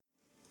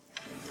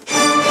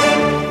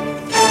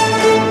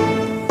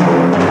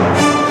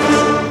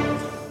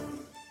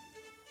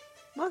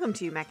Welcome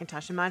to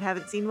Macintosh and Maud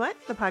Haven't Seen What,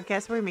 the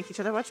podcast where we make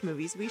each other watch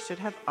movies we should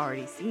have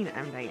already seen.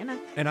 I'm Diana.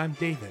 And I'm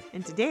David.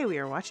 And today we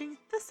are watching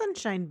The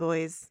Sunshine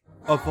Boys.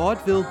 A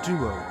vaudeville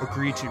duo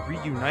agreed to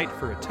reunite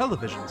for a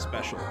television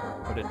special,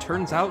 but it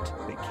turns out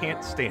they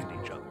can't stand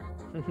each other.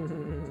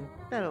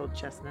 That old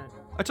chestnut.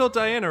 I told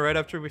Diana right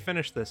after we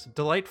finished this,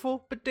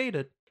 delightful but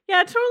dated.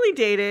 Yeah, totally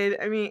dated.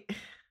 I mean,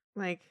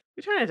 like,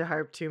 we try not to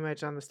harp too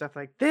much on the stuff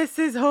like, this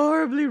is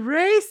horribly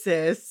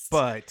racist.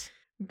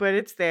 But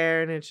it's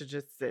there, and it should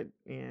just sit.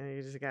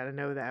 You just got to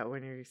know that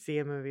when you see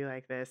a movie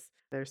like this,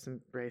 there's some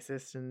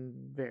racist and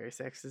very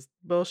sexist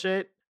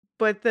bullshit.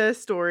 But the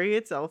story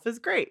itself is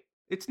great.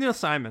 It's Neil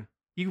Simon.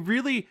 You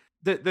really,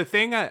 the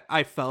thing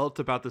I felt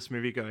about this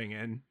movie going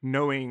in,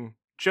 knowing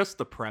just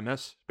the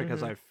premise,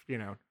 because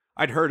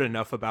I'd heard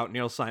enough about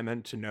Neil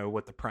Simon to know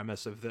what the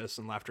premise of this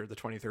and Laughter at the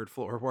 23rd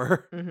Floor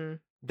were,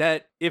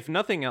 that if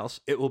nothing else,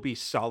 it will be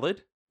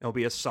solid. It'll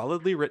be a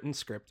solidly written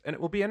script, and it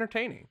will be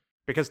entertaining.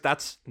 Because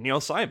that's Neil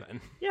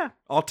Simon. Yeah.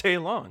 All day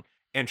long.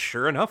 And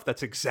sure enough,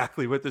 that's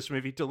exactly what this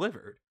movie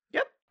delivered.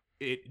 Yep.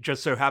 It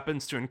just so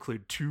happens to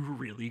include two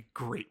really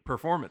great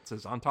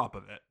performances on top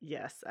of it.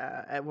 Yes.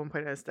 At one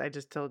point, I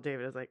just told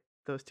David, I was like,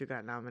 those two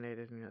got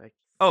nominated. And you're like,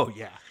 oh,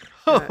 yeah.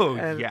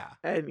 Yeah.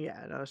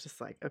 And I was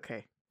just like,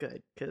 okay,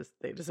 good. Because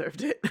they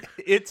deserved it.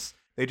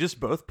 They just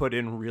both put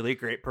in really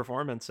great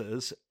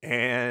performances.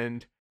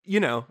 And,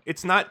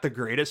 it's not the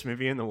greatest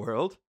movie in the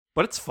world,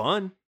 but it's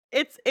fun.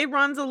 It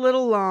runs a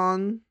little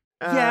long.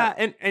 Yeah,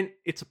 and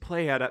it's a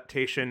play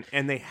adaptation,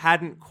 and they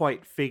hadn't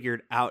quite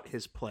figured out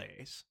his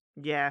plays.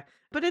 Yeah,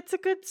 but it's a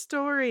good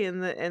story,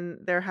 and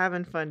they're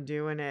having fun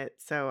doing it,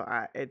 so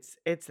it's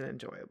an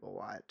enjoyable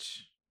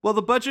watch. Well,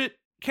 the budget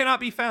cannot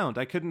be found.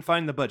 I couldn't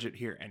find the budget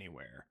here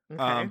anywhere.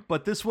 Okay.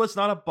 But this was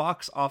not a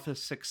box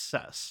office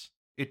success.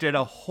 It did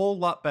a whole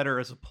lot better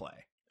as a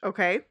play.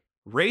 Okay.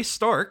 Ray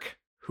Stark,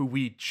 who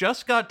we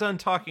just got done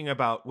talking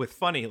about with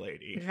Funny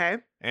Lady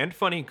and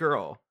Funny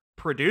Girl,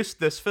 produced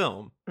this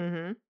film,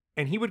 and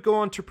he would go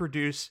on to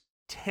produce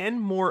 10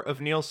 more of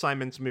Neil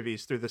Simon's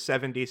movies through the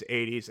 70s,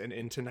 80s, and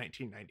into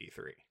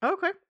 1993.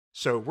 Okay.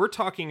 So we're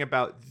talking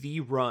about the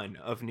run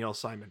of Neil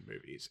Simon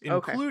movies,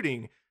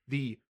 including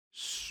the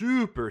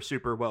super,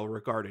 super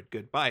well-regarded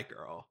Goodbye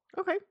Girl.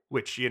 Okay.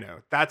 Which,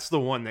 that's the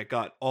one that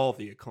got all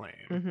the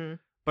acclaim.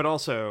 But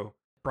also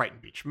Brighton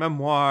Beach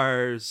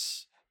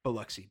Memoirs,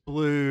 Biloxi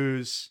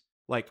Blues,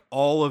 like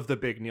all of the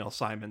big Neil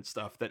Simon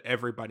stuff that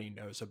everybody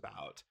knows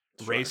about.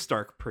 Sure. Ray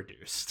Stark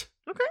produced.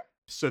 Okay.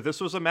 So this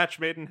was a match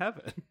made in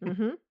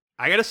heaven.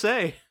 I gotta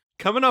say,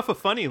 coming off a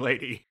Funny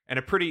Lady and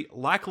a pretty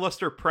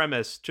lackluster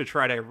premise to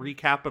try to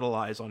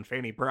recapitalize on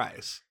Fanny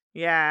Bryce.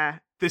 Yeah.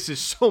 This is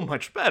so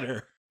much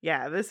better.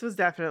 Yeah, this was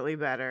definitely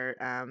better.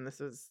 This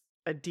was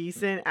a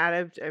decent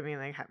adaptation.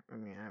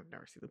 I've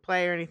never seen the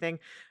play or anything.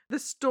 The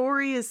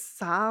story is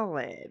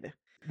solid.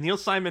 Neil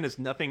Simon is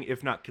nothing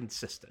if not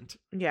consistent.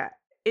 Yeah.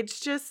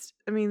 It's just,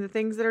 the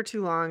things that are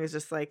too long is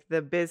just like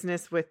the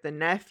business with the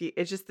nephew.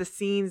 It's just the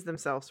scenes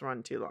themselves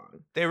run too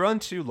long. They run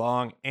too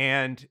long,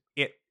 and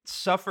it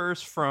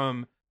suffers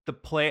from the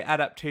play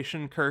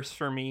adaptation curse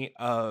for me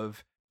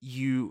of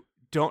you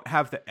don't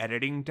have the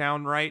editing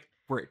down right,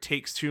 where it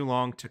takes too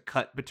long to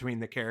cut between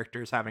the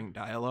characters having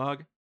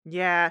dialogue.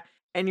 Yeah,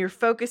 and you're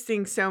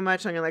focusing so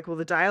much on, you're like, well,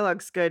 the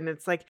dialogue's good, and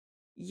it's like,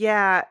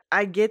 yeah,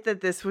 I get that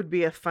this would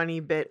be a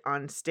funny bit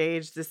on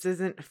stage. This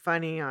isn't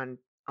funny on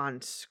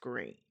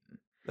screen.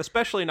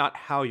 Especially not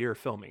how you're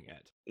filming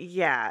it.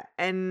 Yeah,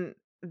 and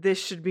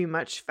this should be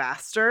much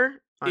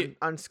faster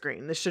on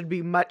screen. This should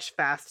be much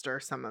faster,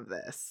 some of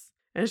this.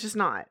 And it's just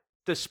not.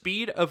 The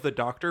speed of the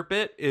doctor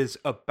bit is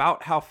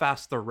about how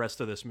fast the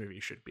rest of this movie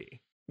should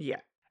be.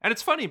 Yeah. And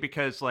it's funny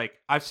because,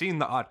 I've seen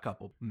The Odd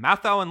Couple.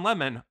 Matthau and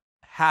Lemon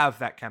have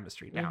that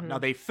chemistry down. Now,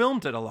 they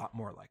filmed it a lot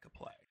more like a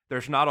play.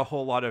 There's not a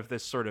whole lot of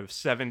this sort of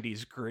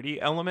 70s gritty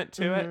element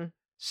to it.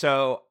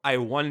 So I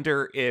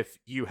wonder if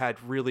you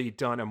had really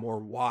done a more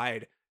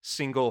wide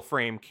single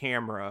frame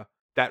camera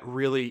that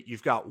really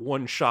you've got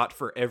one shot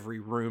for every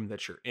room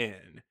that you're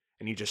in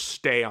and you just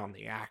stay on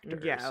the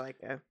actors. Yeah,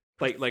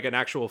 like an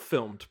actual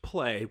filmed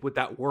play. Would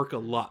that work a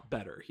lot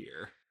better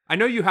here? I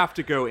know you have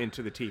to go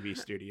into the TV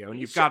studio and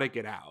you've got to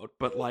get out,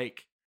 but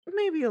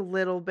maybe a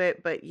little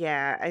bit, but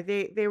yeah, I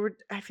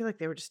feel like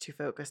they were just too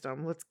focused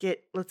on let's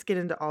get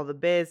into all the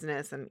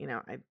business, and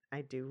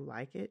I do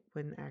like it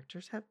when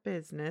actors have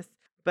business,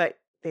 but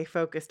they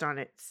focused on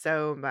it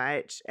so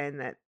much, and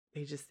that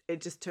it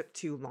just took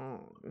too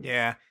long.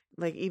 Yeah.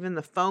 Like even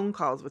the phone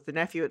calls with the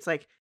nephew, it's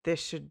like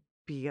this should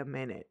be a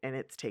minute and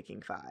it's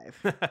taking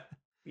 5.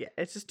 Yeah,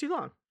 it's just too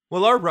long.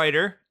 Well, our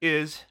writer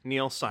is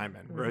Neil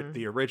Simon, wrote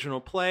the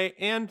original play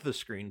and the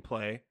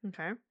screenplay.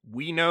 Okay.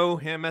 We know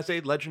him as a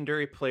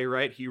legendary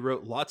playwright. He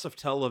wrote lots of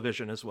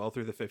television as well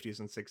through the 50s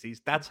and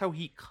 60s. That's how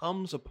he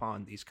comes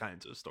upon these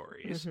kinds of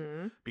stories,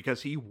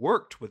 because he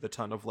worked with a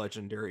ton of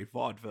legendary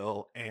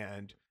vaudeville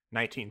and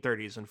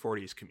 1930s and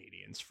 40s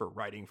comedians for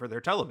writing for their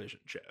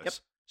television shows. Yep.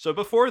 So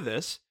before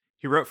this,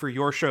 he wrote for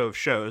Your Show of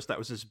Shows. That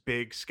was his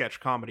big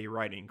sketch comedy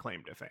writing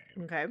claim to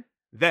fame. Okay.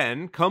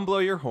 Then, Come Blow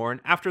Your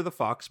Horn, After the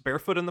Fox,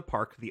 Barefoot in the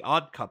Park, The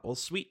Odd Couple,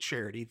 Sweet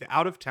Charity, The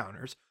Out of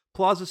Towners,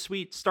 Plaza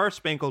Suite, Star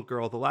Spangled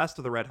Girl, The Last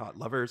of the Red Hot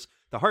Lovers,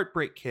 The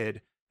Heartbreak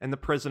Kid, and The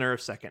Prisoner of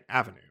 2nd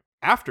Avenue.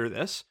 After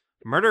this,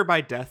 Murder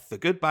by Death, The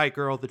Goodbye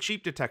Girl, The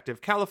Cheap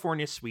Detective,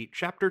 California Suite,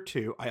 Chapter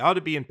 2, I Ought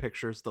to Be in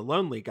Pictures, The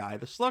Lonely Guy,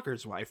 The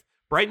Slugger's Wife,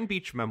 Brighton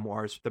Beach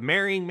Memoirs, The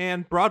Marrying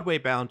Man, Broadway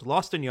Bound,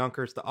 Lost in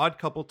Yonkers, The Odd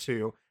Couple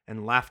 2,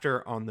 and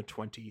Laughter on the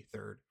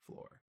 23rd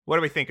Floor. What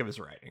do we think of his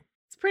writing?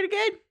 It's pretty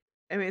good.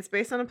 I mean, it's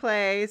based on a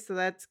play, so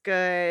that's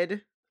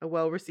good. A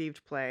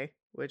well-received play,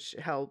 which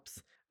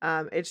helps.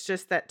 It's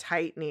just that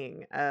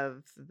tightening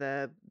of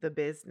the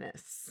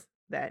business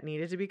that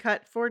needed to be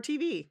cut for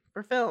TV,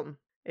 for film.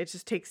 It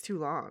just takes too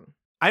long.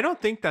 I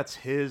don't think that's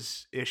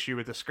his issue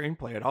with the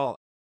screenplay at all.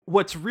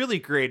 What's really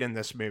great in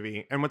this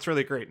movie, and what's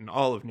really great in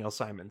all of Neil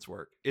Simon's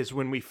work, is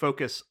when we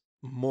focus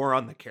more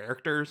on the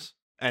characters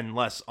and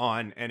less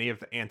on any of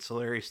the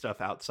ancillary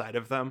stuff outside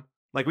of them.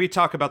 Like, we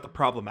talk about the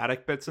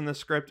problematic bits in the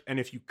script, and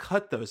if you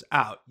cut those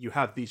out, you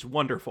have these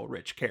wonderful,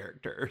 rich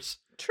characters.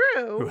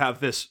 True. Who have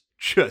this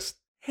just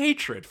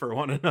hatred for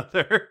one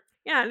another.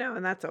 Yeah, no,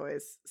 and that's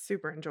always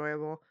super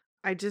enjoyable.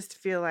 I just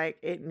feel like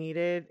it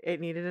needed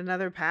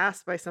another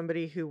pass by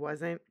somebody who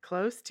wasn't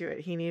close to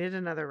it. He needed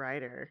another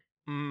writer.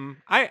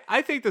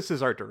 I think this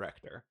is our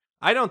director.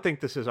 I don't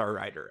think this is our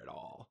writer at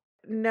all.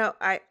 No,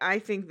 I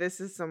think this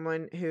is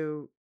someone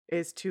who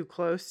is too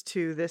close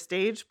to the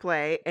stage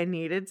play and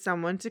needed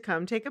someone to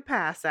come take a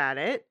pass at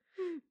it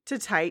to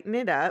tighten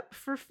it up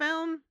for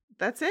film.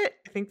 That's it.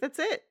 I think that's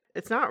it.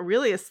 It's not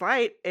really a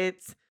slight.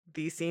 It's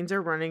these scenes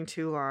are running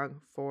too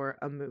long for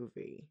a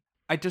movie.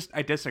 I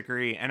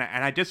disagree. And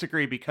I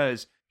disagree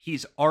because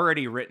he's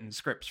already written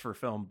scripts for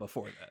film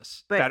before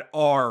this that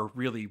are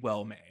really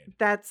well made.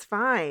 That's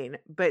fine.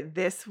 But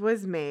this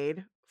was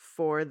made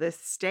for the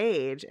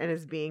stage and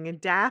is being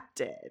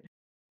adapted.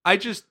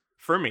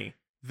 For me,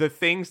 the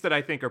things that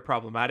I think are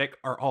problematic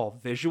are all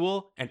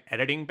visual and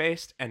editing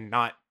based and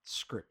not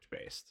script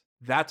based.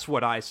 That's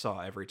what I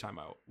saw every time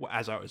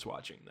as I was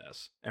watching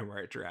this and where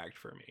it dragged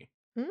for me.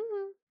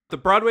 Mm-hmm. The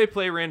Broadway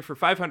play ran for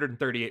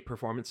 538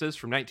 performances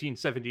from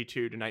 1972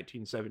 to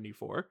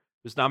 1974. It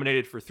was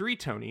nominated for 3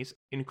 Tonys,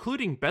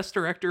 including Best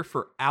Director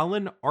for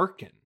Alan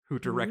Arkin, who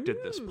directed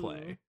this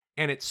play.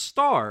 And it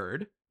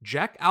starred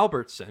Jack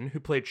Albertson, who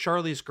played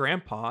Charlie's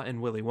grandpa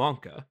in Willy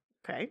Wonka.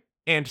 Okay.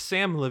 And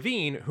Sam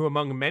Levine, who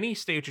among many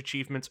stage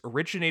achievements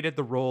originated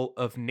the role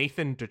of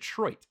Nathan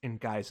Detroit in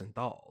Guys and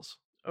Dolls.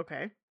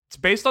 Okay. It's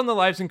based on the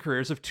lives and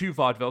careers of 2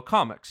 vaudeville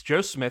comics,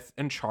 Joe Smith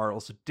and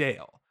Charles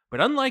Dale. But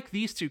unlike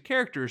these 2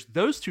 characters,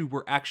 those 2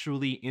 were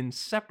actually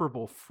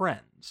inseparable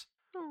friends.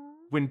 Aww.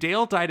 When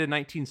Dale died in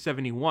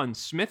 1971,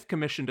 Smith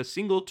commissioned a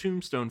single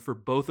tombstone for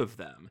both of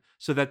them,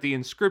 so that the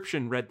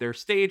inscription read their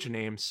stage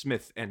name,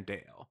 Smith and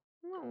Dale.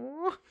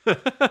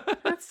 Aww.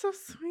 That's so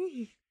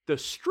sweet. The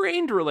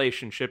strained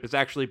relationship is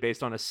actually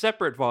based on a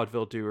separate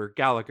vaudeville duo,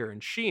 Gallagher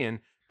and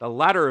Sheehan, the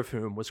latter of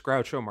whom was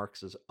Groucho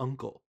Marx's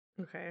uncle.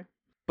 Okay.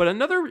 But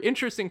another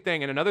interesting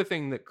thing, and another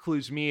thing that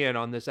clues me in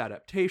on this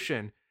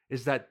adaptation,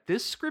 is that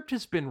this script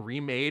has been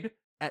remade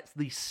at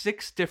least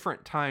 6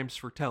 different times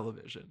for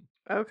television.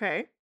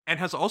 Okay. And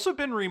has also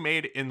been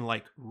remade in,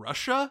 like,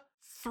 Russia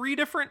 3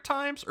 different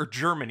times, or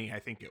Germany, I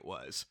think it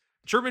was.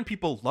 German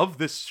people love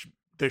this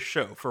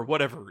show for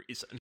whatever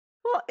reason.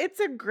 Well, it's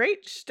a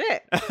great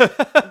shtick.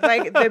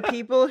 Like, the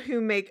people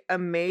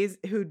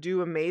who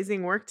do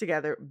amazing work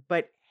together,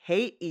 but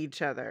hate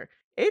each other.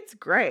 It's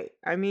great.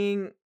 I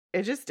mean,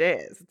 it just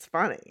is. It's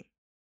funny.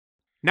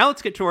 Now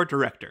let's get to our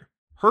director,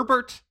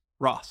 Herbert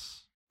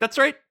Ross. That's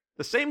right.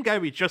 The same guy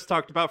we just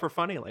talked about for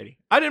Funny Lady.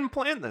 I didn't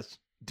plan this.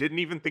 Didn't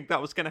even think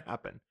that was going to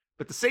happen.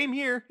 But the same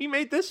year, he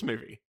made this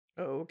movie.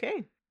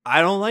 Okay.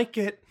 I don't like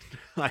it.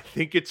 I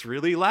think it's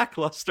really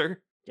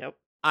lackluster. Yep.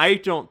 I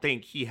don't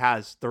think he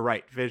has the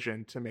right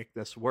vision to make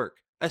this work.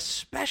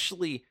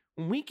 Especially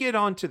when we get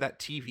onto that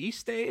TV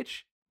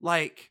stage.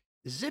 Like,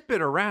 zip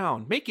it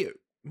around. Make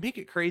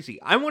it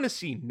crazy. I want to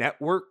see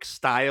network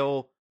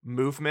style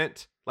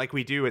movement like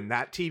we do in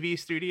that TV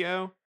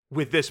studio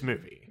with this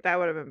movie. That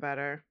would have been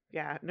better.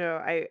 Yeah, no,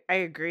 I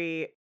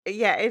agree.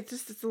 Yeah,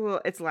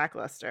 it's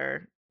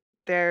lackluster.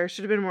 There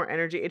should have been more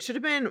energy. It should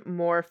have been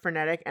more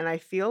frenetic. And I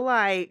feel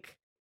like,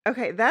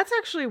 okay, that's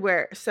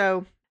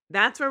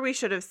where we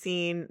should have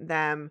seen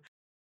them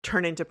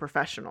turn into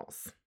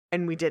professionals.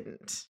 And we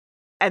didn't.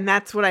 And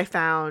that's what I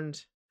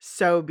found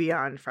so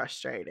beyond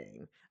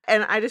frustrating.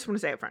 And I just want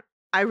to say up front,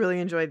 I really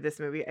enjoyed this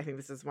movie. I think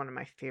this is one of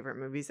my favorite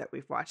movies that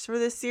we've watched for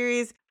this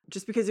series,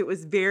 just because it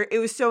was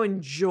so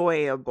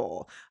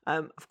enjoyable.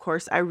 Of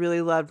course, I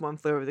really loved One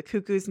Flew Over the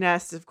Cuckoo's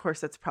Nest. Of course,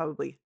 that's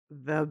probably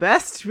the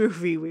best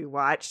movie we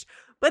watched,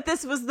 but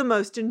this was the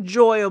most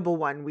enjoyable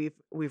one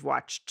we've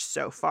watched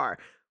so far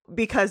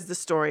because the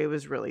story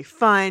was really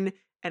fun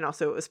and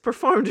also it was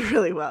performed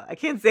really well. I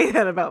can't say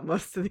that about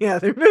most of the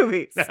other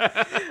movies,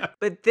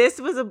 but this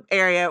was an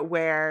area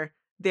where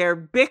they're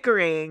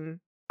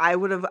bickering. I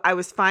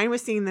was fine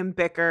with seeing them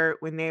bicker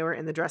when they were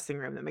in the dressing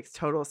room. That makes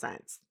total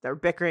sense. They're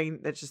bickering.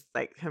 That's just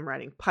like him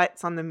writing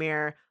putts on the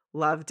mirror.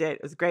 Loved it.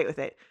 It was great with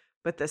it.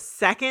 But the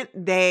second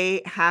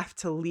they have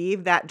to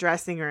leave that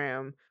dressing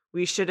room,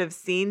 we should have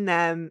seen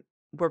them.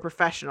 We're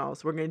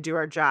professionals. We're going to do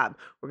our job.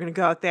 We're going to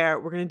go out there.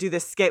 We're going to do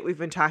this skit we've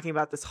been talking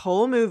about this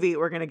whole movie.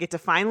 We're going to get to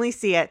finally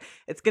see it.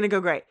 It's going to go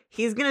great.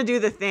 He's going to do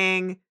the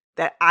thing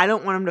that I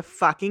don't want him to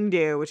fucking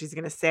do, which he's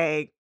going to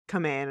say,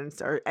 come in,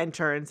 or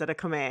enter instead of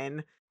come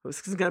in.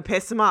 This is going to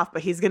piss him off,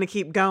 but he's going to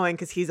keep going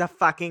because he's a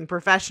fucking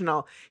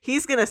professional.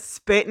 He's going to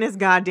spit in his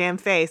goddamn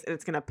face and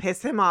it's going to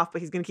piss him off,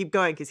 but he's going to keep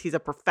going because he's a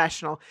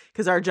professional,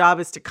 because our job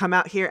is to come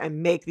out here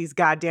and make these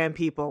goddamn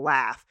people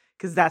laugh,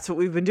 because that's what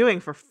we've been doing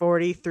for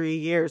 43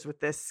 years with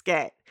this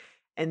skit.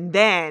 And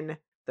then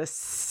the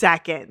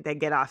second they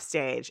get off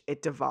stage,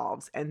 it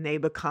devolves and they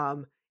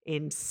become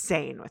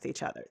insane with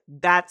each other.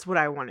 That's what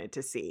I wanted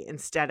to see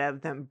instead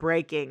of them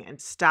breaking and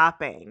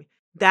stopping.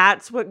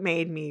 That's what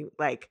made me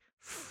like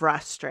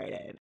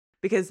frustrated,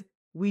 because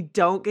we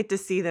don't get to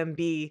see them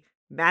be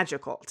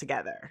magical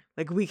together.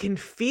 Like, we can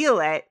feel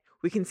it,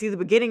 we can see the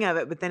beginning of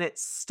it, but then it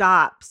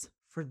stops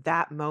for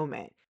that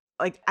moment.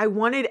 Like, I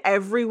wanted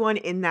everyone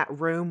in that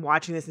room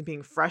watching this and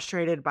being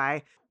frustrated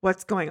by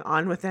what's going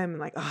on with them, and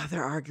like, oh,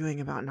 they're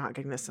arguing about not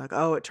getting this. Like,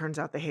 oh, it turns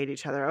out they hate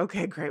each other.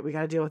 Okay, great, we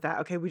got to deal with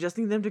that. Okay, we just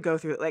need them to go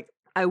through it. Like,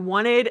 I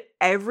wanted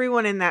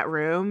everyone in that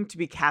room to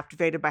be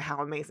captivated by how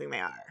amazing they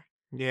are.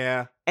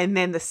 Yeah. And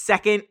then the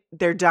second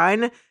they're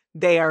done,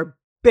 they are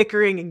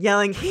bickering and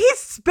yelling, he's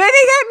spitting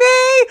at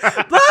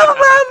me, blah, blah,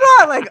 blah,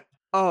 blah. Like,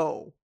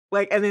 oh,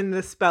 like, and then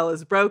the spell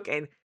is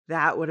broken.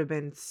 That would have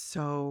been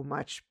so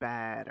much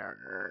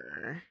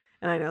better.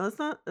 And I know it's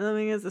not, I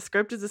mean, the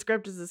script is a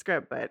script is a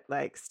script, but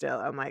like, still,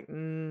 I'm like,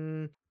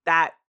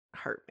 that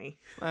hurt me.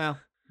 Well,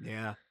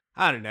 yeah,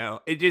 I don't know.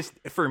 It just,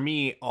 for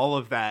me, all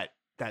of that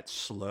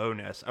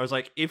slowness, I was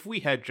like, if we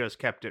had just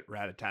kept it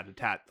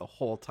rat-a-tat-a-tat the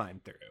whole time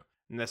through,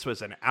 and this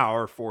was an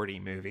hour 40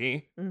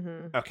 movie,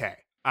 okay,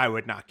 I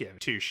would not give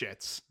two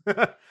shits.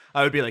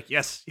 I would be like,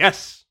 yes,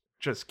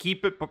 just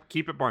keep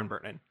it barn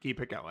burning, keep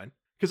it going.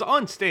 Because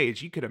on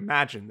stage, you could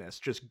imagine this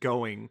just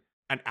going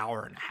an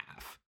hour and a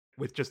half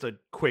with just a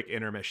quick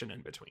intermission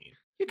in between.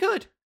 You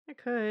could. I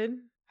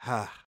could.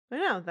 But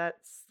no,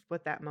 that's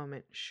what that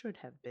moment should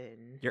have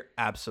been. You're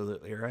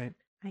absolutely right.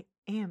 I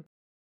am.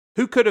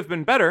 Who could have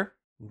been better?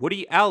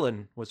 Woody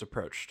Allen was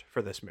approached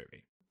for this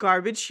movie.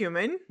 Garbage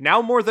human.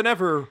 Now more than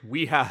ever,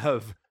 we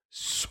have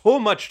so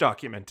much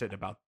documented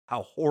about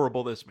how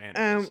horrible this man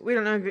is. We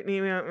don't know.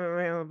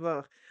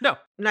 No.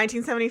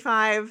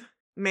 1975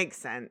 makes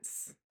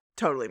sense.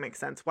 Totally makes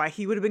sense why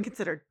he would have been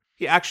considered.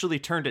 He actually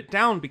turned it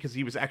down because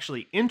he was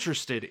actually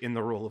interested in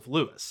the role of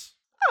Lewis.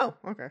 Oh,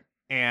 okay.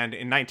 And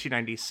in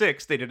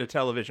 1996, they did a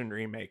television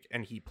remake,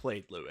 and he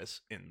played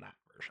Lewis in that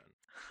version.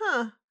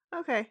 Huh.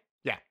 Okay.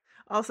 Yeah.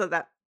 Also,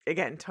 that,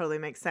 again, totally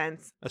makes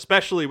sense.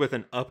 Especially with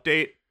an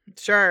update.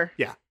 Sure.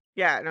 Yeah.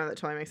 Yeah, no, that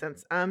totally makes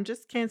sense.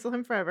 Just cancel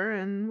him forever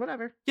and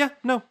whatever. Yeah,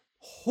 no.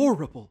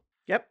 Horrible.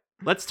 Yep.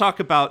 Let's talk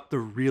about the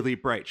really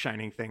bright,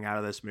 shining thing out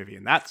of this movie,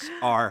 and that's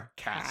our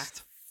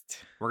cast.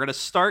 We're going to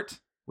start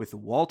with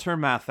Walter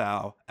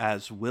Matthau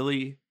as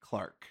Willie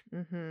Clark.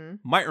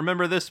 Might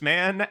remember this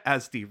man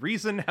as the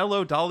reason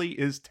Hello Dolly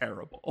is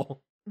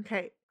terrible.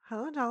 Okay,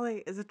 Hello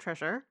Dolly is a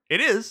treasure. It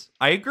is.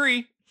 I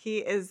agree. He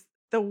is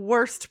the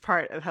worst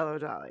part of Hello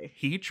Dolly.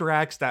 He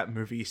drags that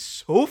movie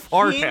so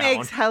far down. He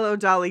makes Hello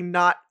Dolly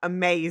not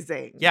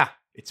amazing. Yeah,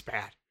 it's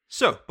bad.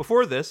 So,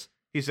 before this,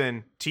 he's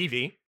in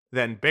TV,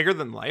 then Bigger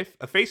Than Life,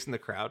 A Face in the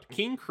Crowd,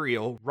 King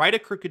Creole, Ride a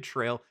Crooked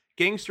Trail,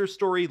 Gangster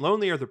Story,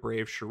 Lonely Are the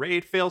Brave,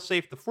 Charade,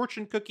 Failsafe, The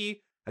Fortune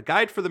Cookie, A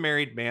Guide for the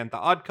Married Man, The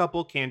Odd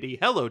Couple, Candy,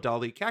 Hello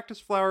Dolly, Cactus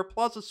Flower,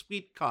 Plaza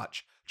Suite,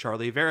 Koch,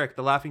 Charlie Varick,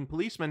 The Laughing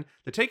Policeman,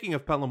 The Taking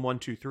of Pelham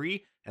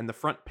 123, and The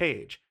Front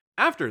Page.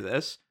 After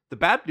this, The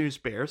Bad News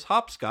Bears,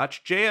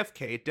 Hopscotch,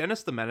 JFK,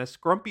 Dennis the Menace,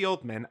 Grumpy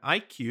Old Men,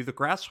 IQ, The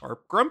Grass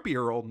Harp,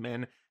 Grumpier Old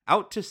Men,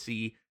 Out to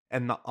Sea,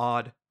 and The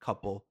Odd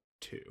Couple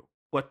 2.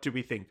 What do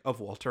we think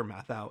of Walter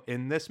Matthau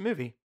in this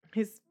movie?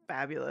 He's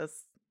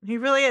fabulous. He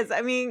really is.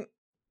 I mean,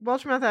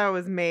 Walter Matthau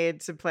was made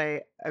to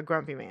play a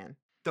grumpy man.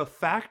 The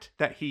fact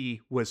that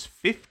he was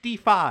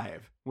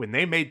 55 when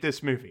they made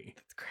this movie.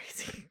 That's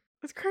crazy.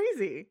 That's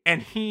crazy.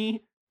 And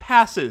he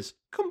passes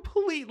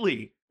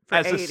completely For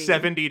as 80. a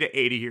 70 to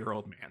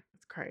 80-year-old man.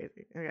 It's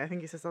crazy. I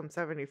think he says I'm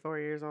 74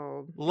 years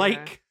old.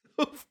 Like,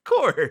 of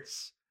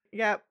course.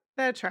 Yep,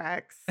 that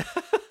tracks.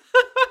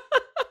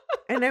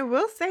 And I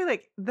will say,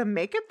 like, the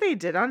makeup they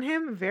did on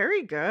him,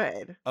 very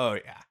good. Oh,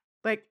 yeah.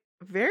 Like,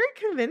 very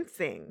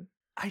convincing.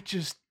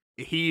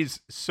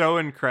 He's so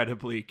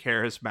incredibly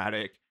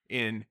charismatic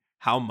in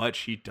how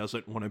much he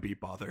doesn't want to be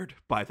bothered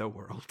by the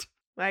world.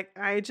 Like,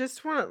 I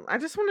just want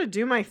to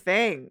do my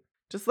thing.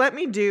 Just let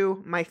me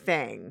do my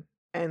thing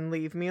and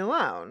leave me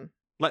alone.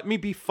 Let me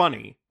be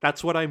funny.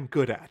 That's what I'm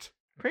good at.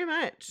 Pretty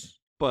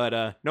much.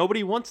 But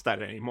nobody wants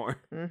that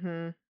anymore.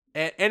 Mm-hmm.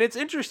 And it's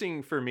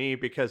interesting for me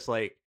because,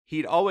 like,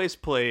 he'd always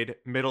played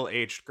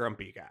middle-aged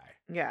grumpy guy.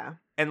 Yeah.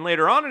 And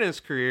later on in his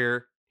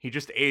career, he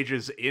just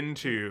ages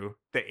into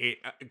the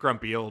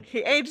grumpy old... He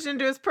aged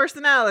into his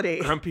personality.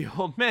 Grumpy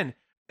old men.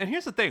 And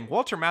here's the thing.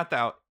 Walter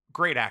Matthau,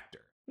 great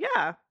actor.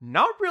 Yeah.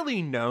 Not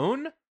really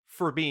known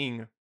for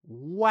being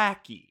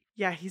wacky.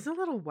 Yeah, he's a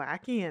little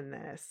wacky in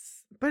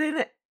this,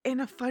 but in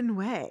a fun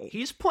way.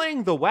 He's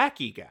playing the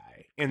wacky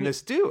guy in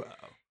this duo.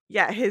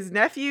 Yeah, his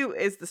nephew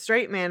is the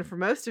straight man for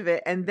most of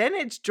it, and then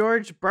it's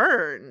George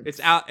Burns.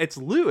 It's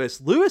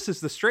Lewis. Lewis is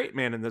the straight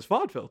man in this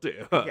vaudeville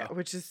duo. Yeah,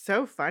 which is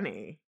so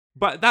funny.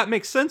 But that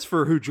makes sense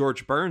for who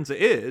George Burns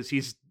is.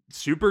 He's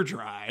super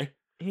dry.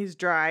 He's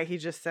dry. He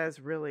just says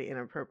really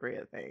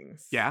inappropriate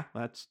things. Yeah,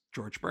 that's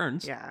George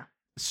Burns. Yeah.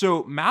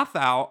 So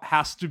Matthau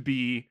has to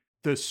be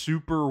the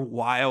super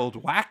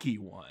wild, wacky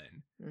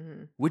one,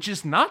 which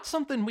is not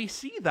something we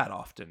see that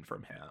often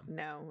from him.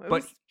 No.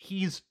 But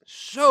he's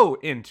so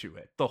into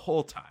it the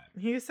whole time.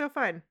 He was so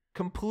fun.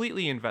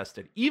 Completely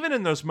invested. Even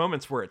in those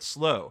moments where it's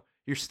slow,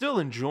 you're still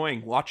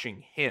enjoying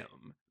watching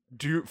him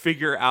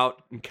figure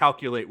out and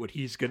calculate what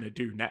he's going to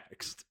do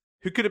next.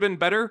 Who could have been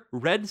better?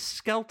 Red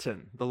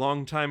Skelton, the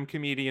longtime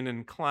comedian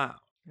and clown.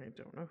 I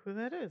don't know who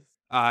that is.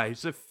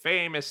 He's a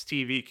famous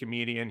TV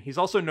comedian. He's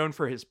also known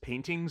for his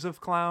paintings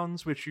of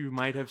clowns, which you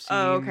might have seen.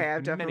 Oh, okay.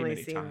 I've definitely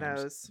many seen times.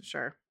 those.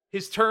 Sure.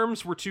 His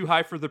terms were too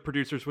high for the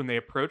producers when they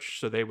approached,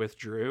 so they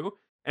withdrew.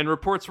 And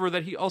reports were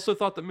that he also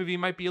thought the movie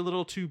might be a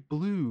little too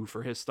blue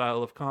for his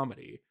style of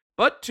comedy.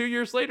 But 2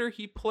 years later,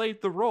 he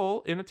played the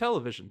role in a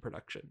television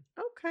production.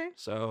 Okay.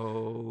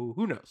 So,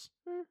 who knows?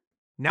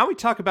 Now we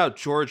talk about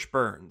George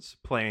Burns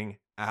playing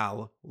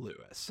Al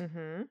Lewis.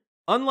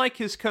 Unlike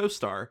his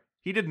co-star,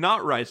 he did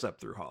not rise up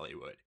through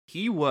Hollywood.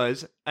 He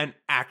was an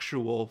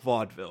actual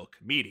vaudeville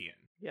comedian.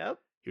 Yep.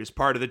 He was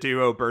part of the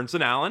duo Burns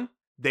and Allen.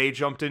 They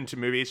jumped into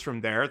movies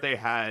from there. They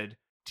had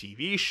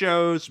TV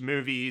shows,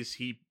 movies.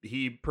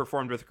 He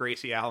performed with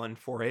Gracie Allen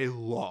for a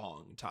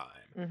long time.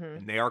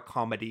 And they are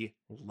comedy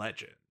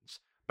legends.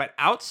 But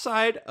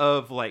outside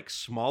of like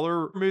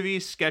smaller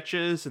movies,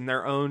 sketches, and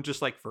their own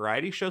just like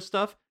variety show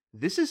stuff,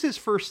 this is his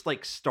first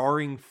like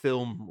starring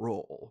film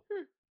role.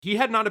 He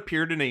had not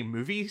appeared in a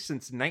movie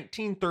since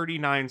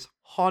 1939's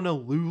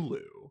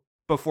Honolulu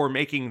before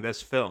making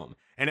this film,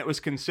 and it was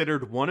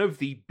considered one of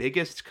the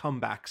biggest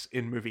comebacks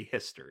in movie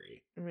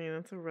history. I mean,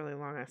 that's a really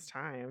long-ass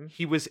time.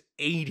 He was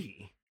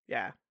 80.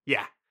 Yeah.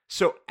 Yeah.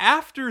 So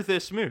after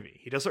this movie,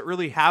 he doesn't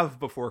really have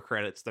before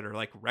credits that are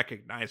like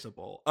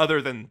recognizable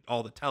other than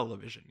all the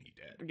television he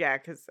did. Yeah,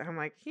 because I'm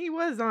like, he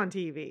was on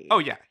TV. Oh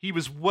yeah, he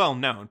was well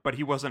known, but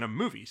he wasn't a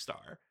movie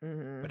star.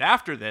 But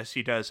after this,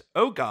 he does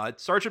Oh God,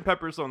 Sgt.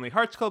 Pepper's Lonely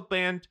Hearts Club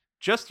Band,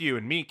 Just You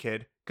and Me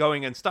Kid,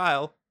 Going in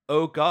Style,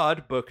 Oh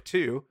God, Book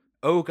 2,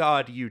 Oh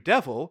God, You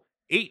Devil,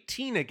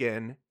 18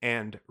 Again,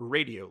 and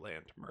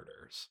Radioland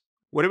Murders.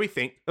 What do we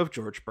think of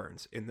George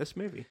Burns in this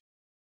movie?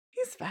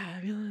 He's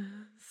fabulous.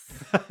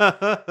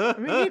 I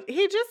mean,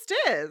 he just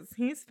is.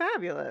 He's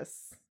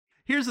fabulous.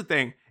 Here's the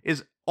thing,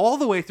 is all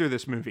the way through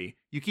this movie,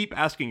 you keep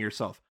asking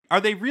yourself,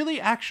 are they really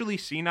actually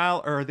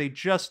senile, or are they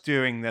just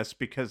doing this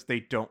because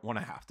they don't want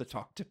to have to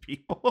talk to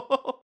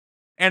people?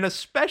 And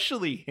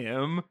especially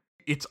him,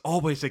 it's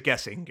always a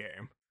guessing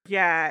game.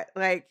 Yeah,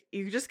 like,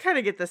 you just kind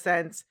of get the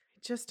sense, I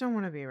just don't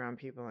want to be around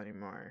people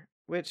anymore.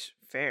 Which,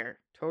 fair.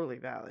 Totally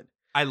valid.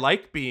 I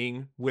like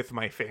being with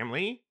my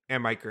family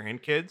and my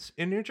grandkids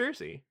in New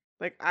Jersey.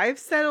 Like, I've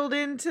settled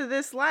into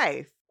this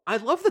life. I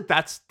love that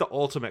that's the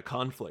ultimate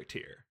conflict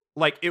here.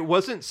 Like, it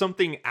wasn't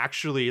something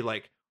actually,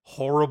 like,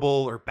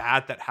 horrible or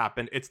bad that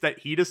happened. It's that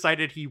he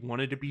decided he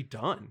wanted to be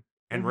done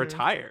and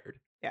retired.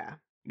 Yeah.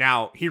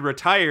 Now, he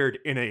retired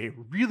in a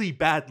really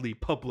badly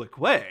public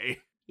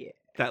way. Yeah.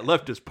 That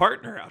left his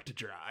partner out to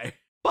dry.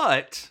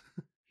 But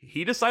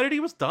he decided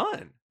he was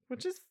done.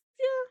 Which is,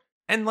 yeah.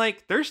 And,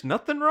 like, there's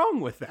nothing wrong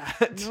with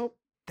that. Nope.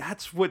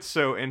 That's what's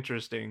so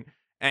interesting.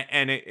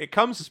 And it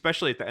comes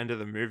especially at the end of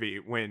the movie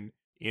when,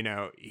 you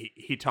know,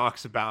 he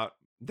talks about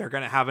they're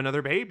going to have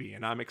another baby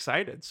and I'm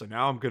excited. So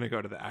now I'm going to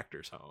go to the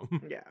actor's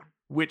home. Yeah.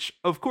 Which,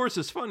 of course,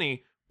 is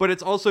funny, but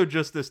it's also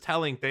just this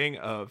telling thing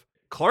of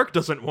Clark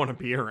doesn't want to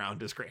be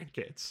around his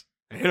grandkids.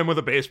 They hit him with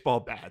a baseball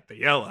bat. They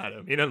yell at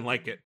him. He doesn't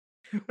like it.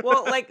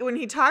 Well, like when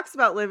he talks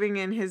about living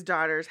in his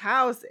daughter's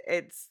house,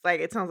 it's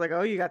like, it sounds like,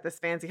 oh, you got this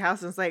fancy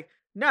house. And it's like,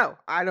 no,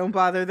 I don't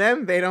bother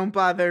them. They don't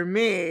bother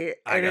me.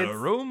 I got a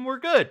room. We're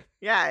good.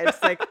 Yeah.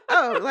 It's like,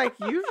 oh, like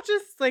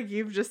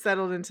you've just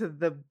settled into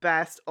the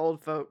best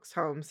old folks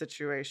home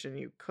situation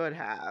you could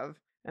have.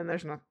 And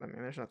there's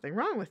nothing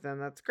wrong with them.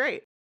 That's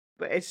great.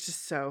 But it's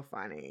just so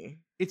funny.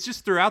 It's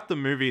just throughout the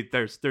movie,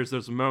 there's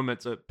those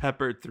moments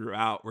peppered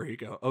throughout where you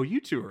go, oh,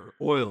 you two are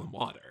oil and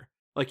water.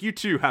 Like, you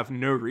two have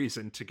no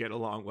reason to get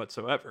along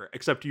whatsoever,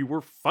 except you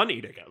were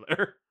funny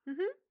together.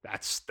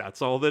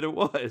 That's all that it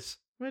was.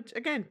 Which,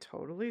 again,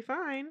 totally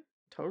fine.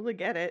 Totally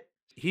get it.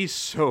 He's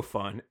so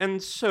fun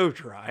and so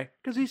dry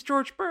because he's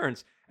George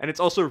Burns. And it's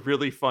also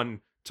really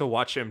fun to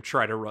watch him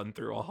try to run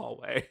through a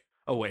hallway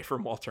away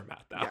from Walter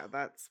Matthau. Yeah,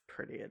 that's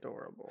pretty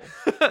adorable.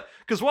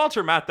 Because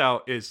Walter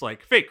Matthau is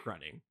like fake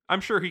running.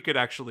 I'm sure he could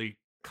actually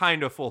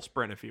kind of full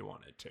sprint if he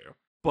wanted to.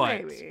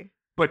 But maybe.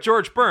 But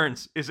George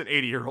Burns is an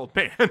 80-year-old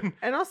man.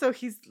 And also,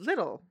 he's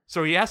little.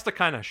 So he has to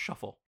kind of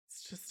shuffle.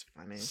 It's just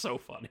funny. So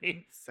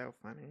funny. It's so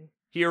funny.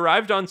 He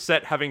arrived on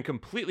set having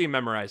completely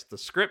memorized the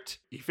script.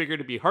 He figured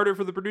it'd be harder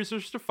for the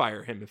producers to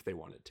fire him if they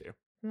wanted to.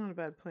 Not a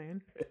bad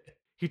plan.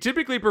 He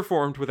typically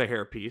performed with a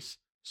hairpiece,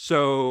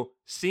 so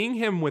seeing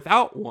him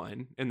without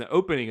one in the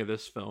opening of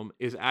this film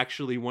is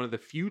actually one of the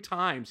few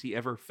times he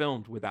ever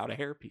filmed without a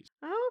hairpiece.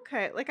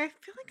 Okay. Like, I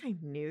feel like I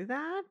knew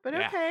that, but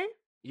Yeah. okay.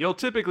 You'll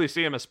typically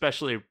see him,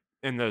 especially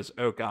in those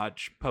Oh God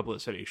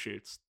publicity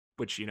shoots,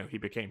 which, he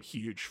became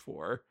huge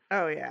for.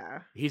 Oh,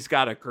 yeah. He's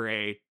got a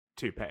gray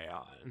toupee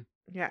on.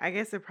 Yeah, I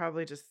guess it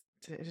probably just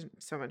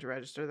didn't so much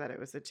register that it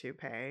was a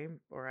toupee,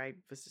 or I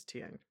was just too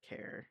young to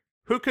care.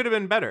 Who could have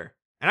been better?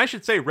 And I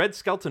should say Red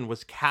Skelton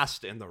was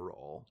cast in the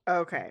role.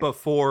 Okay.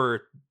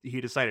 Before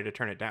he decided to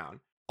turn it down.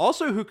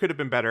 Also, who could have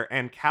been better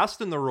and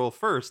cast in the role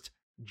first,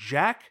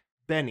 Jack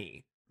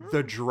Benny,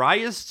 the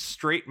driest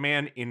straight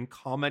man in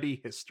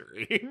comedy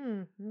history.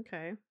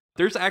 Okay.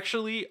 There's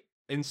actually,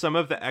 in some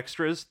of the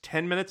extras,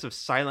 10 minutes of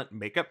silent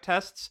makeup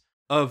tests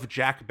of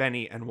Jack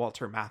Benny and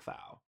Walter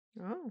Matthau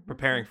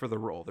preparing for the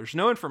role. There's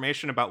no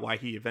information about why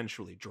he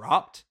eventually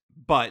dropped,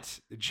 but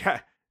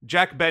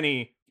Jack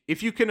Benny,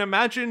 if you can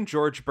imagine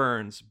George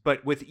Burns,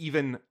 but with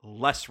even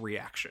less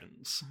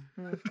reactions,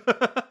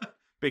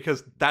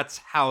 because that's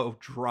how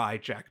dry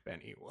Jack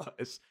Benny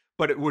was,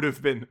 but it would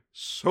have been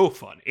so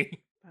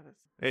funny.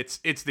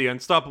 It's the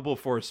unstoppable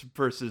force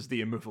versus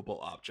the immovable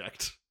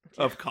object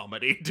of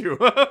comedy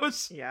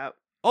duos. Yep.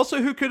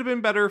 Also, who could have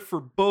been better for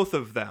both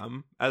of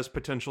them as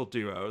potential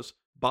duos?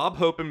 Bob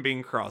Hope and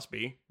Bing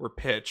Crosby were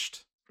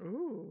pitched.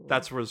 Ooh.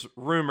 That was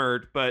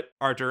rumored, but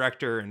our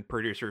director and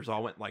producers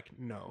all went like,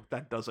 no,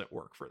 that doesn't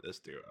work for this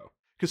duo.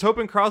 Because Hope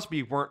and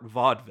Crosby weren't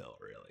vaudeville,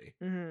 really.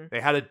 Mm-hmm.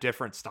 They had a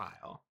different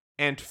style.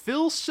 And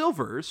Phil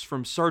Silvers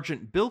from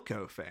Sergeant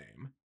Bilko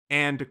fame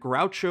and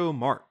Groucho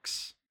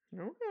Marx.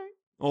 Okay.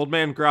 Old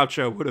Man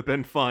Groucho would have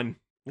been fun.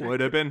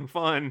 Would have been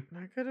fun.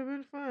 That could have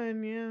been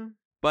fun, yeah.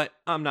 But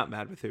I'm not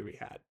mad with who we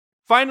had.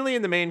 Finally,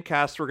 in the main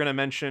cast, we're going to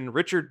mention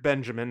Richard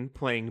Benjamin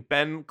playing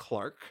Ben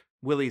Clark,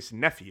 Willie's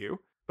nephew.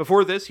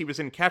 Before this, he was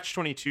in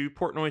Catch-22,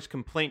 Portnoy's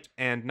Complaint,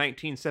 and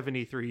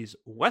 1973's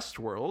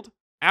Westworld.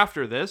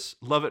 After this,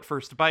 Love at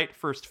First Bite,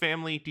 First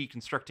Family,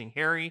 Deconstructing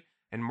Harry,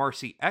 and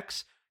Marcy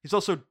X. He's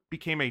also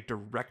became a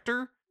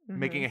director,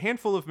 making a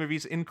handful of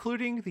movies,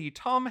 including the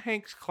Tom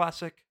Hanks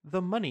classic,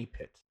 The Money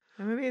Pit.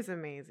 The movie is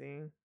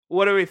amazing.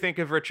 What do we think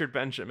of Richard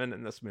Benjamin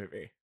in this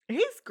movie?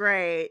 He's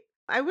great.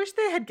 I wish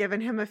they had given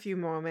him a few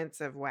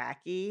moments of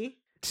wacky.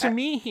 To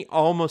me, he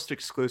almost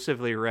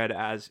exclusively read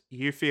as,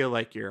 you feel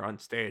like you're on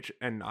stage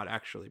and not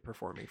actually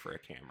performing for a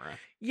camera.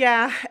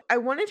 Yeah, I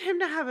wanted him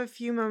to have a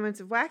few moments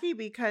of wacky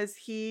because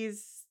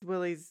he's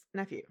Willie's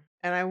nephew.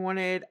 And I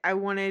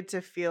wanted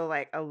to feel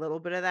like a little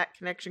bit of that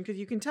connection because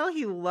you can tell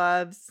he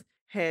loves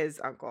his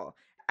uncle.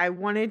 I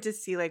wanted to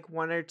see like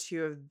one or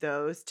two of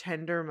those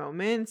tender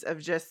moments of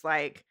just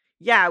like,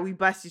 yeah, we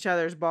bust each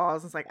other's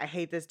balls. It's like, I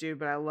hate this dude,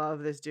 but I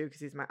love this dude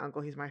because he's my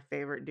uncle. He's my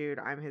favorite dude.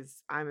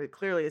 I'm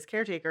clearly his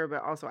caretaker,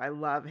 but also I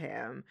love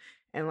him.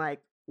 And like,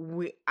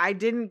 we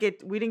didn't get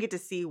to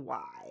see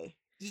why.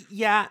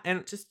 Yeah,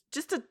 and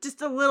just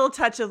a little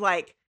touch of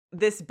like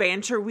this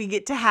banter we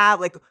get to have,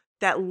 like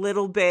that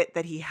little bit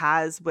that he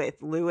has with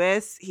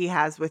Lewis, he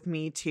has with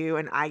me too,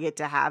 and I get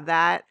to have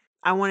that.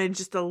 I wanted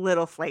just a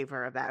little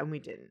flavor of that, and we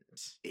didn't.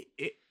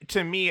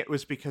 To me, it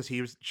was because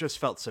he just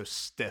felt so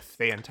stiff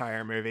the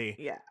entire movie.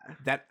 Yeah.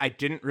 That I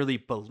didn't really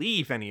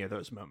believe any of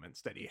those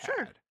moments that he had.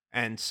 Sure.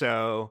 And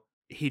so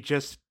he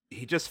just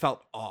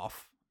felt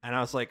off. And I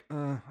was like,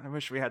 I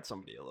wish we had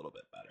somebody a little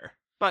bit better.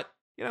 But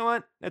you know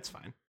what? It's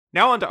fine.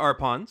 Now on to our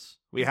pawns.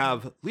 We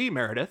have Lee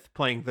Meredith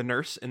playing the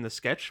nurse in the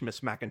sketch,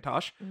 Miss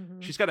McIntosh. Mm-hmm.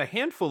 She's got a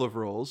handful of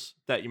roles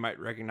that you might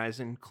recognize,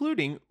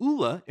 including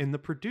Ula in The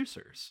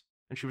Producers.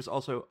 And she was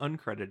also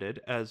uncredited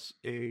as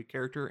a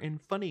character in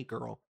Funny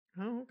Girl.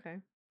 Oh, okay.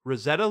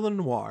 Rosetta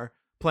Lenoir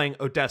playing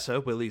Odessa,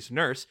 Willie's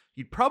nurse.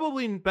 You'd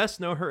probably best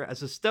know her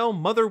as Estelle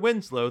Mother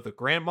Winslow, the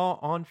grandma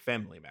on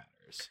Family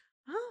Matters.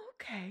 Oh,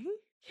 okay.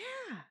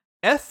 Yeah.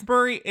 F.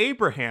 Murray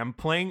Abraham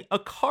playing a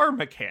car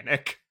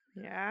mechanic.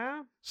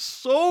 Yeah.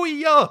 So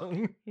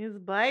young. He's a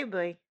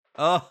baby.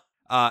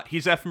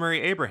 He's F.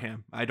 Murray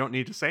Abraham. I don't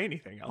need to say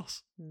anything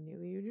else.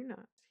 No, you do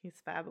not. He's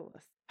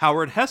fabulous.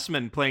 Howard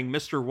Hessman playing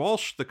Mr.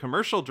 Walsh, the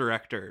commercial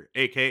director,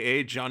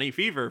 a.k.a. Johnny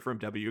Fever from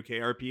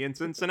WKRP in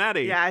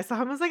Cincinnati. Yeah, I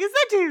saw him. I was like, it's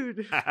that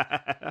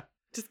dude.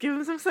 Just give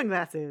him some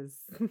sunglasses.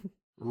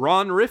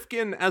 Ron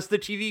Rifkin as the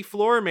TV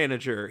floor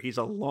manager. He's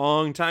a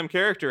longtime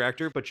character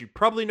actor, but you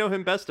probably know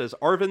him best as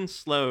Arvin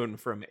Sloane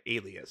from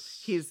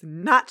Alias. He's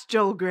not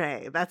Joel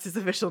Grey. That's his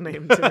official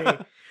name to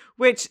me.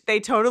 Which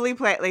they totally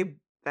play.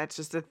 That's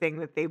just a thing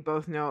that they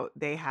both know.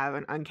 They have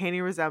an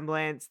uncanny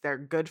resemblance. They're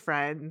good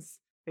friends.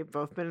 They've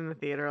both been in the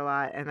theater a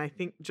lot, and I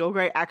think Joel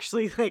Grey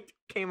actually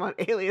came on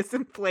Alias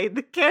and played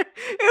the character.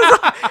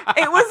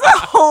 It was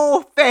a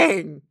whole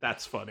thing.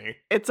 That's funny.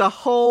 It's a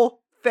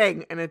whole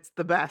thing, and it's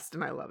the best,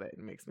 and I love it.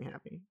 It makes me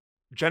happy.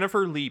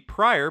 Jennifer Lee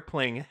Pryor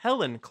playing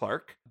Helen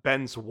Clark,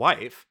 Ben's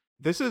wife.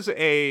 This is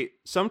a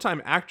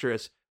sometime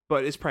actress,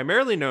 but is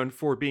primarily known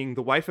for being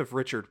the wife of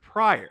Richard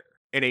Pryor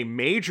and a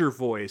major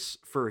voice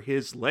for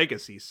his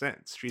legacy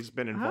since. She's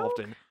been involved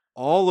in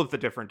all of the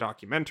different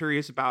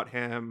documentaries about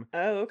him.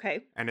 Oh,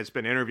 okay. And has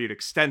been interviewed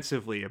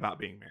extensively about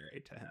being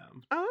married to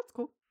him. Oh, that's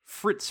cool.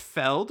 Fritz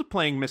Feld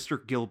playing Mr.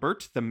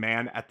 Gilbert, the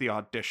man at the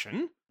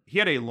audition. He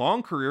had a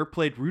long career,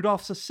 played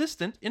Rudolph's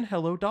assistant in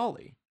Hello,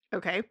 Dolly.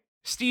 Okay.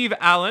 Steve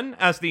Allen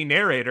as the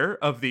narrator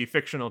of the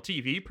fictional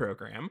TV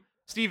program.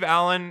 Steve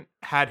Allen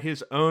had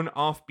his own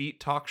offbeat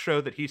talk show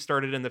that he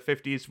started in the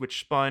 50s, which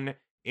spun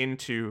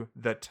into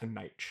The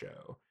Tonight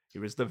Show. He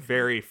was the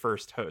very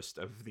first host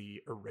of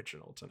the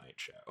original Tonight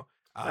Show.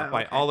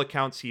 By all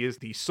accounts, he is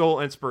the sole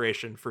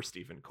inspiration for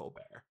Stephen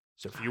Colbert.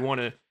 So if you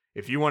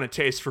want to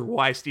taste for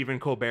why Stephen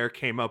Colbert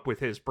came up with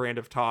his brand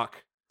of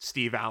talk,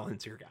 Steve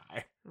Allen's your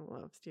guy. I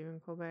love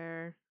Stephen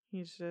Colbert.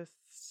 He's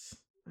just,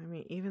 I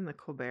mean, even the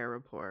Colbert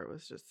Report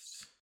was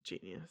just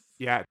genius.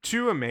 Yeah,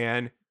 to a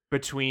man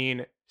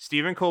between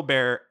Stephen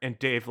Colbert and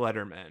Dave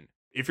Letterman.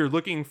 If you're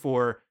looking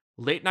for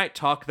late night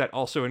talk that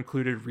also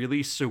included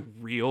really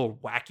surreal,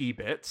 wacky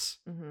bits,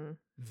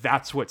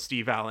 that's what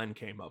Steve Allen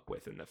came up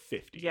with in the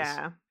 50s.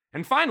 Yeah.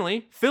 And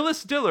finally,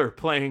 Phyllis Diller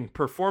playing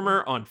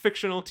performer on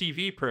fictional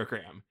TV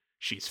program.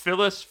 She's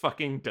Phyllis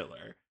fucking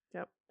Diller.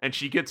 Yep. And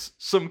she gets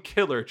some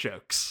killer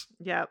jokes.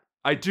 Yep.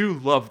 I do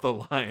love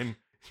the line.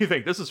 You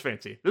think, this is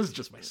fancy. This is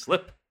just my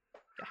slip.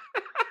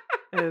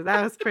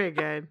 That was pretty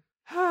good.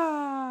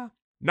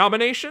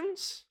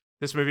 Nominations.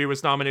 This movie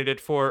was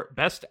nominated for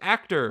Best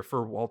Actor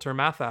for Walter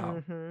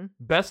Matthau,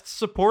 Best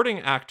Supporting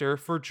Actor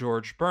for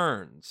George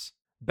Burns,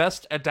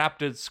 Best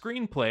Adapted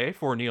Screenplay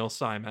for Neil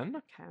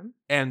Simon,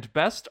 and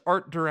Best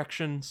Art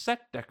Direction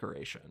Set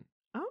Decoration.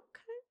 Okay.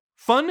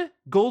 Fun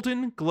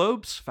Golden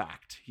Globes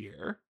fact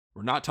here.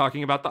 We're not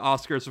talking about the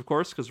Oscars, of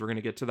course, because we're going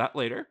to get to that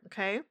later.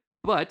 Okay.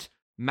 But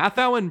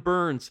Matthau and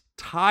Burns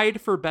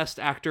tied for Best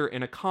Actor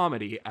in a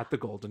Comedy at the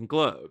Golden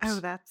Globes. Oh,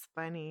 that's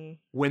funny.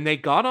 When they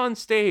got on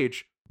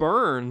stage,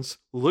 Burns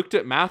looked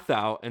at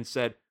Matthau and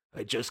said,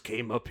 I just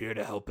came up here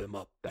to help him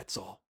up, that's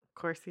all.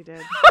 Of course he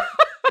did.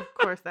 Of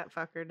course that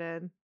fucker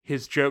did.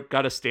 His joke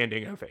got a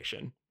standing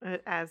ovation.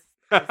 As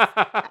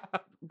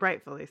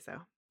rightfully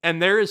so.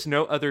 And there is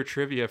no other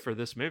trivia for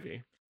this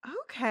movie.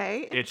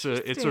 Okay. It's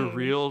a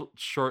real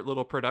short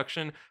little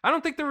production. I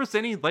don't think there was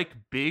any like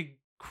big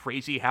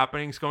crazy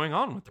happenings going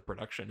on with the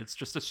production. It's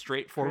just a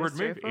straightforward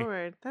movie.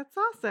 That's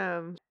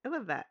awesome. I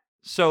love that.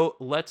 So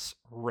let's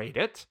rate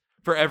it.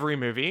 For every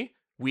movie,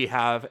 we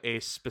have a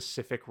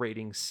specific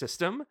rating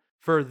system.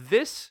 For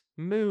this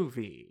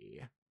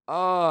movie,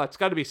 it's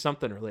got to be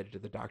something related to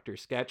the Doctor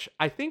sketch.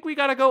 I think we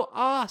got to go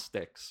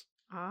sticks.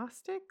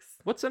 Sticks?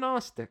 What's an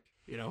stick?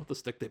 You know, the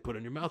stick they put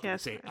in your mouth and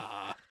say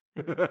ah.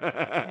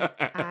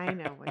 I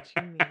know what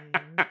you mean.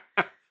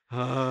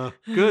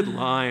 Good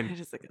line.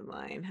 It is a good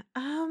line.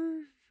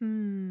 I'm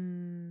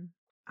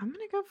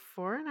gonna go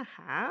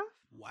 4.5.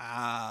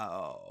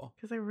 Wow.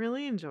 Because I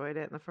really enjoyed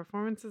it, and the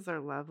performances are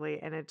lovely,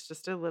 and it's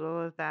just a little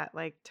of that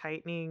like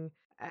tightening,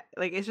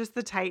 like it's just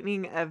the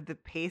tightening of the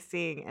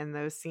pacing and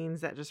those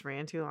scenes that just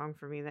ran too long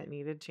for me that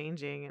needed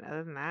changing. And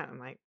other than that, I'm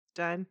like,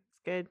 done.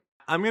 It's good.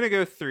 I'm gonna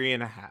go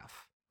 3.5.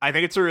 I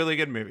think it's a really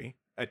good movie.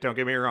 Don't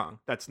get me wrong.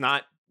 That's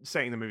not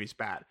saying the movie's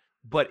bad,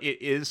 but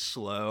it is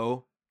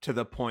slow to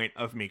the point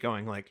of me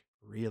going like,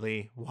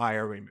 really? Why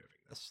are we moving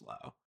this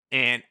slow?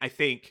 And I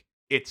think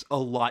it's a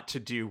lot to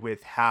do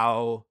with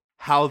how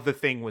the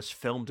thing was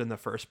filmed in the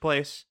first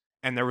place.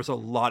 And there was a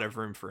lot of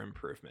room for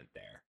improvement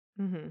there.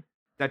 Mm-hmm.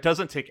 That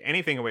doesn't take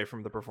anything away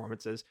from the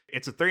performances.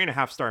 It's a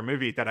 3.5-star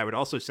movie that I would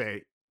also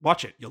say,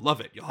 watch it. You'll love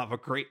it. You'll have a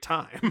great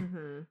time.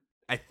 Mm-hmm.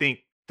 I think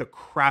the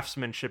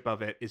craftsmanship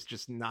of it is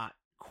just not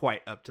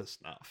quite up to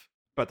snuff.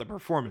 But the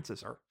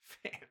performances are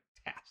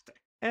fantastic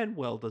and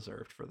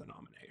well-deserved for the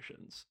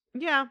nominations.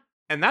 Yeah.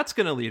 And that's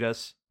going to lead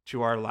us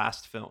to our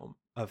last film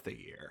of the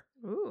year.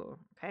 Ooh,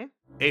 okay.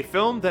 A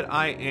film that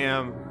I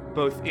am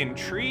both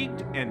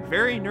intrigued and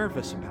very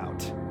nervous about.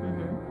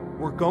 Mm-hmm.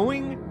 We're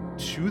going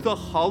to the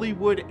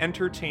Hollywood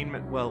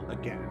Entertainment well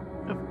again.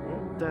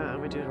 Oh, duh,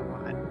 we do it a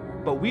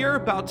lot. But we are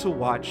about to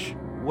watch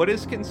what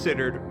is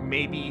considered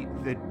maybe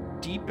the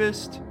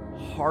deepest,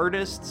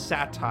 hardest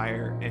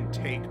satire and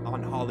take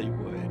on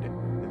Hollywood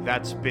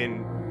that's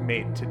been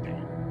made to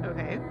date.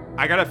 Okay.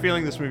 I got a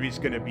feeling this movie's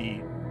going to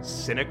be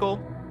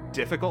cynical,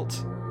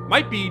 difficult,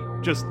 might be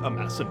just a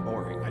mess and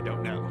boring. I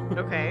don't know.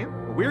 Okay.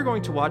 We're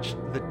going to watch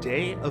The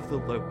Day of the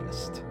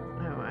Locust.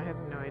 Oh, I have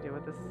no idea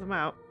what this is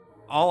about.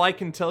 All I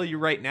can tell you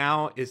right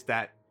now is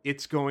that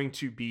it's going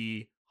to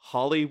be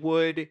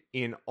Hollywood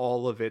in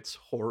all of its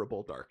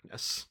horrible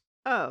darkness.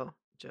 Oh,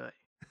 joy.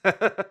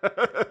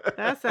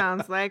 That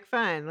sounds like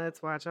fun.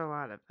 Let's watch a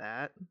lot of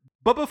that.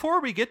 But before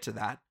we get to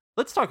that,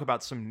 let's talk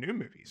about some new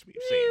movies we've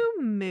seen.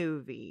 New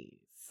movies.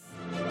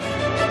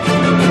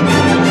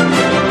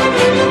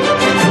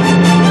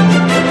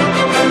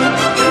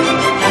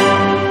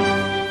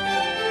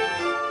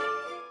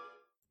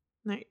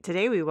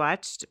 Today we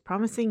watched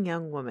Promising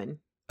Young Woman.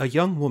 A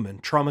young woman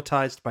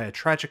traumatized by a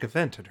tragic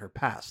event in her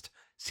past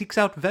seeks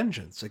out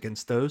vengeance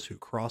against those who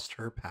crossed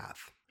her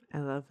path. I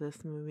love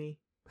this movie.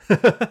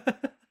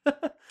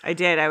 I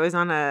did. I was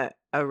on a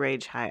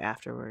rage high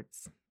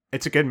afterwards.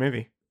 It's a good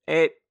movie.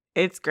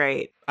 It's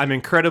great. I'm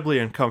incredibly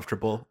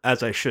uncomfortable,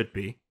 as I should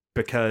be,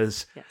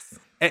 because... Yes.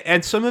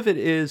 And some of it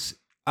is...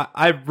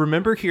 I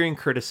remember hearing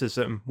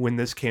criticism when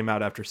this came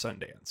out after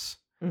Sundance.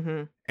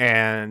 Mm-hmm.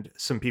 And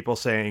some people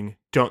saying,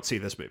 don't see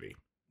this movie.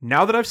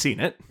 Now that I've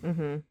seen it,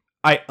 mm-hmm.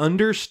 I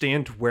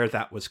understand where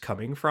that was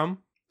coming from.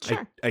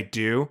 Sure. I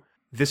do.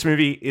 This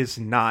movie is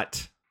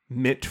not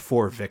meant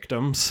for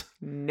victims.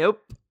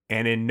 Nope.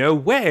 And in no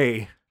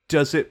way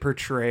does it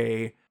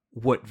portray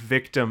what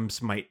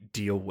victims might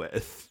deal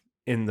with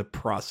in the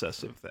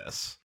process of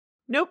this.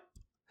 Nope.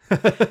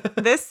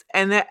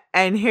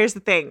 And here's the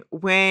thing.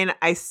 When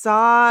I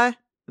saw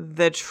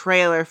the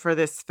trailer for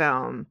this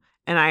film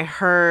and I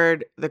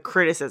heard the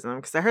criticism,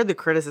 because I heard the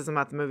criticism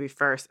about the movie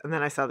first, and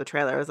then I saw the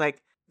trailer, I was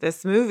like,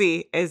 this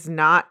movie is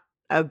not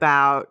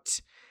about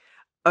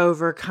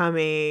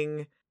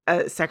overcoming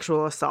a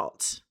sexual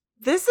assault.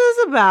 This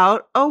is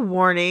about a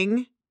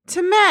warning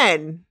to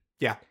men.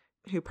 Yeah.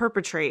 Who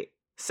perpetrate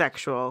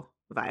sexual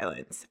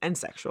violence and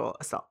sexual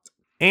assault.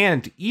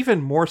 And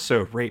even more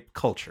so, rape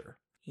culture.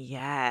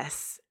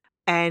 Yes.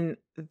 And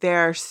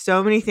there are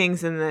so many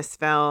things in this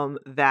film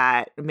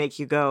that make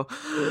you go,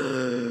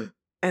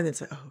 and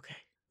it's like, oh,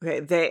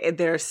 okay.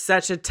 There's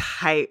such a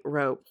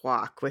tightrope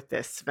walk with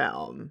this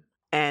film.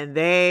 And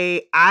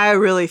I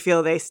really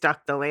feel they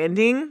stuck the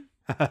landing.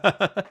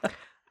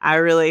 I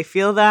really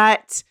feel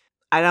that.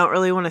 I don't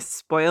really want to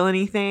spoil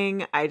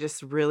anything. I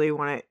just really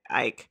want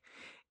to,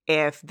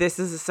 if this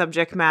is a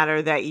subject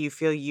matter that you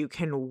feel you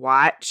can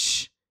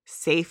watch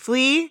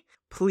safely,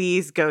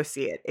 please go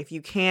see it. If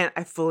you can't,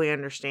 I fully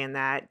understand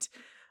that.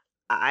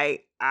 I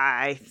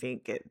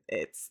think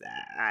it's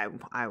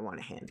I want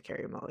to hand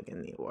Carey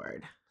Mulligan the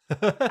award.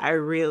 I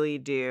really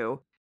do.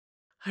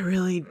 I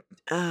really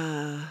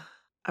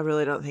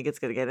don't think it's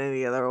going to get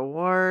any other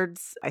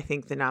awards. I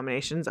think the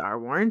nominations are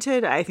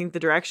warranted. I think the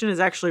direction is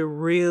actually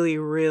really,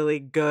 really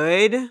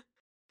good.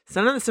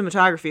 Some of the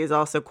cinematography is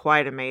also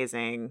quite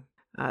amazing.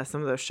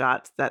 Some of those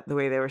shots, that the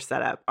way they were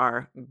set up,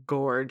 are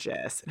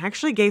gorgeous. And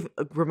actually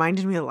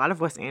reminded me a lot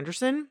of Wes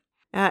Anderson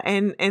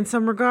in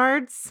some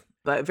regards,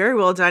 but very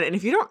well done. And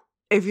if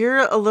you're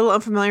a little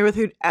unfamiliar with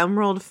who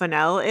Emerald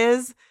Fennell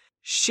is,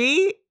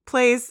 she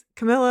plays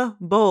Camilla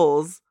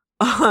Bowles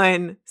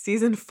on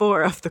season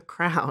 4 of The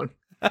Crown.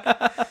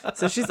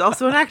 So she's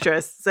also an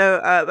actress. So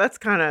that's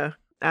kind of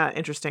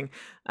interesting.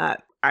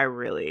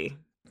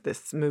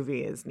 This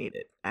movie is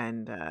needed.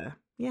 And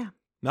yeah.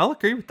 I'll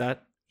agree with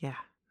that. Yeah.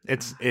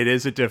 It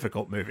is a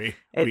difficult movie.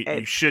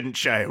 You shouldn't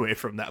shy away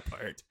from that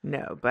part.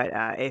 No, but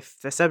if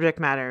the subject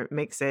matter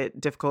makes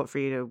it difficult for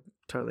you to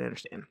totally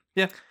understand.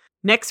 Yeah.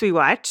 Next we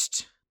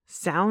watched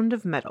Sound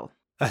of Metal.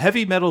 A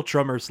heavy metal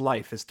drummer's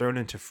life is thrown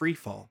into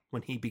freefall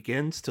when he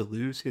begins to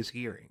lose his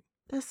hearing.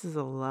 This is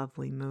a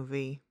lovely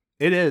movie.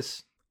 It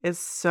is. It's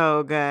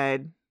so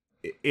good.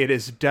 It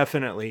is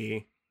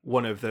definitely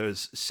one of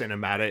those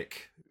cinematic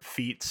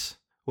feats.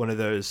 One of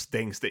those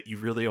things that you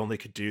really only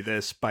could do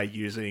this by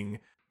using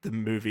the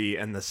movie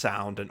and the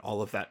sound and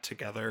all of that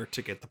together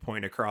to get the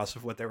point across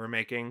of what they were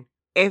making.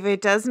 If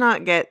it does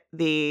not get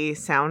the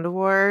sound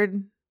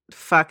award,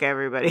 fuck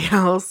everybody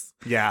else.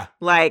 Yeah.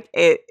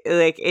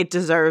 It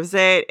deserves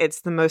it.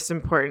 It's the most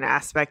important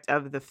aspect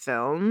of the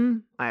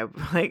film.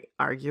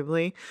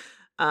 Arguably.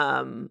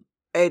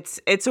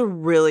 It's a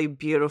really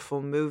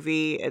beautiful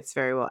movie. It's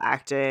very well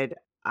acted.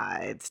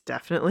 It's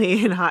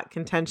definitely in hot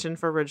contention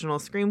for original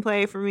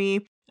screenplay for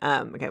me.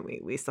 Again,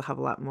 we still have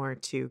a lot more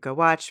to go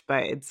watch,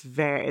 but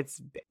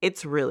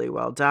it's really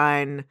well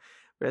done.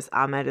 Riz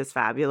Ahmed is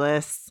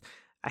fabulous.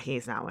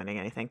 He's not winning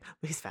anything,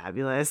 but he's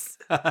fabulous.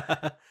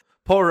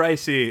 Paul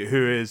Raci,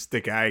 who is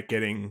the guy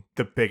getting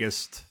the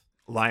biggest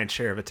lion's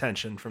share of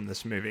attention from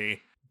this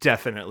movie,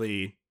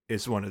 definitely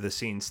is one of the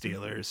scene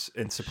stealers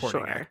and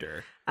supporting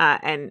actor.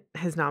 And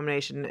his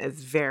nomination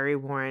is very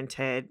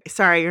warranted.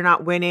 Sorry, you're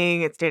not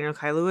winning. It's Daniel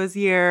Kaluuya's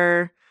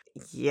year.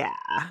 Yeah.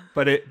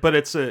 But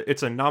it's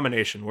a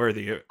nomination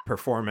worthy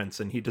performance,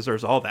 and he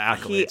deserves all the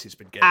accolades he's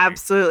been getting.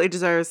 Absolutely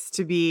deserves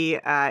to be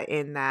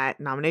in that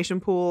nomination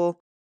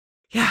pool.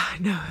 Yeah,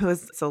 no,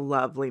 it's a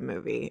lovely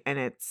movie, and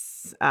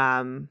it's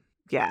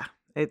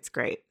it's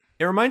great.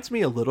 It reminds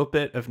me a little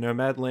bit of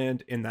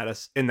Nomadland in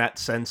that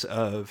sense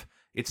of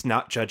it's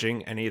not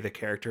judging any of the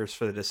characters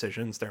for the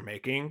decisions they're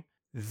making,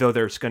 though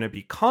there's going to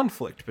be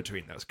conflict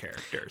between those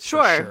characters.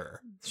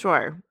 Sure.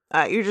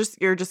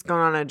 You're just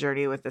going on a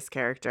journey with this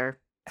character,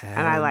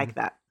 and I like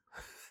that.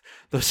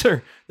 Those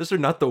are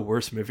not the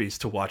worst movies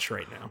to watch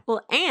right now.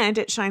 Well, and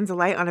it shines a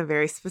light on a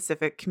very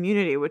specific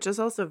community, which is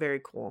also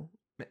very cool.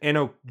 In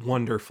a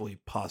wonderfully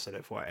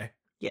positive way.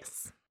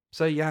 Yes.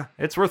 So yeah,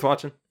 it's worth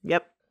watching.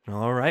 Yep.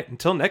 All right.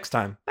 Until next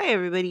time. Bye,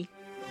 everybody.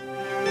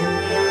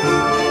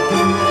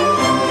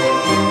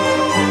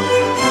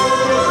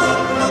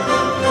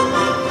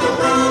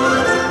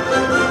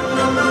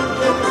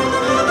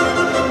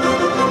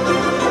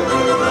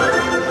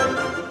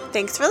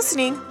 Thanks for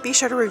listening. Be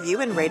sure to review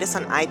and rate us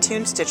on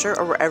iTunes, Stitcher,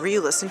 or wherever you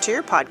listen to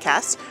your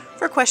podcast.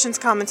 For questions,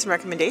 comments, and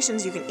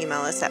recommendations, you can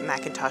email us at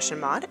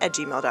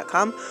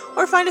macintoshandmod@gmail.com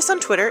or find us on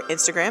Twitter,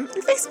 Instagram,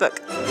 and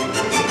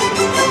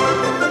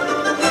Facebook.